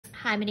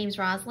Hi, my name's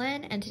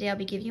Roslyn, and today I'll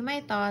be giving you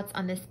my thoughts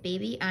on this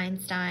baby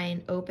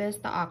Einstein Opus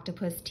the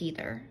Octopus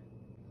teether.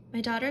 My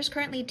daughter's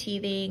currently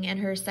teething, and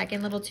her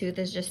second little tooth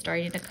is just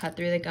starting to cut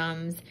through the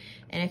gums,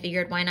 and I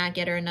figured why not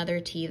get her another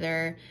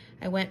teether.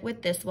 I went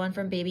with this one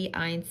from baby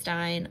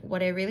Einstein.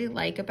 What I really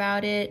like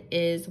about it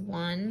is,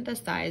 one, the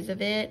size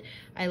of it.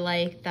 I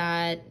like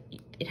that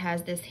it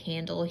has this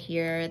handle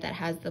here that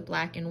has the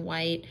black and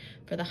white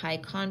for the high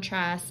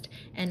contrast,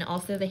 and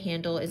also the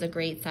handle is a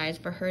great size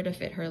for her to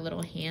fit her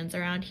little hands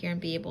around here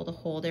and be able to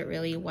hold it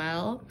really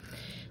well.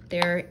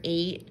 There are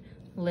 8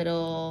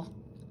 little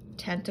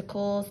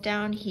tentacles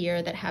down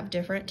here that have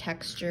different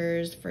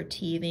textures for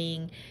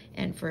teething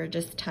and for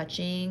just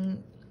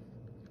touching.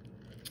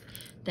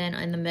 Then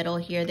in the middle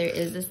here, there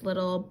is this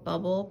little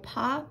bubble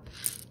pop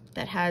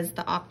that has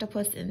the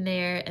octopus in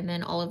there, and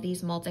then all of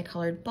these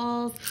multicolored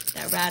balls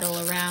that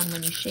rattle around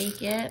when you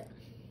shake it.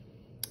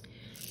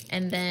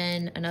 And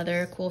then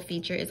another cool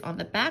feature is on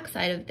the back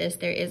side of this,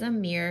 there is a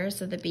mirror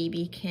so the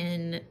baby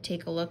can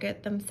take a look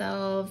at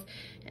themselves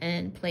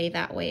and play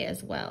that way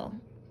as well.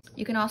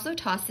 You can also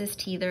toss this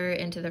teether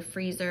into the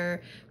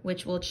freezer,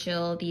 which will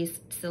chill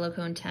these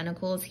silicone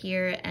tentacles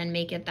here and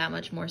make it that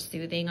much more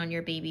soothing on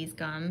your baby's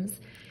gums.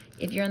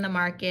 If you're in the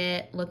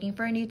market looking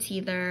for a new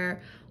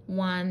teether,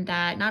 one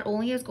that not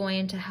only is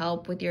going to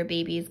help with your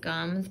baby's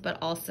gums, but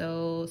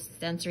also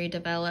sensory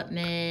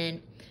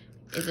development,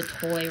 is a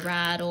toy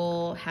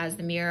rattle, has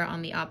the mirror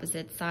on the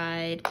opposite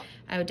side,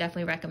 I would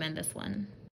definitely recommend this one.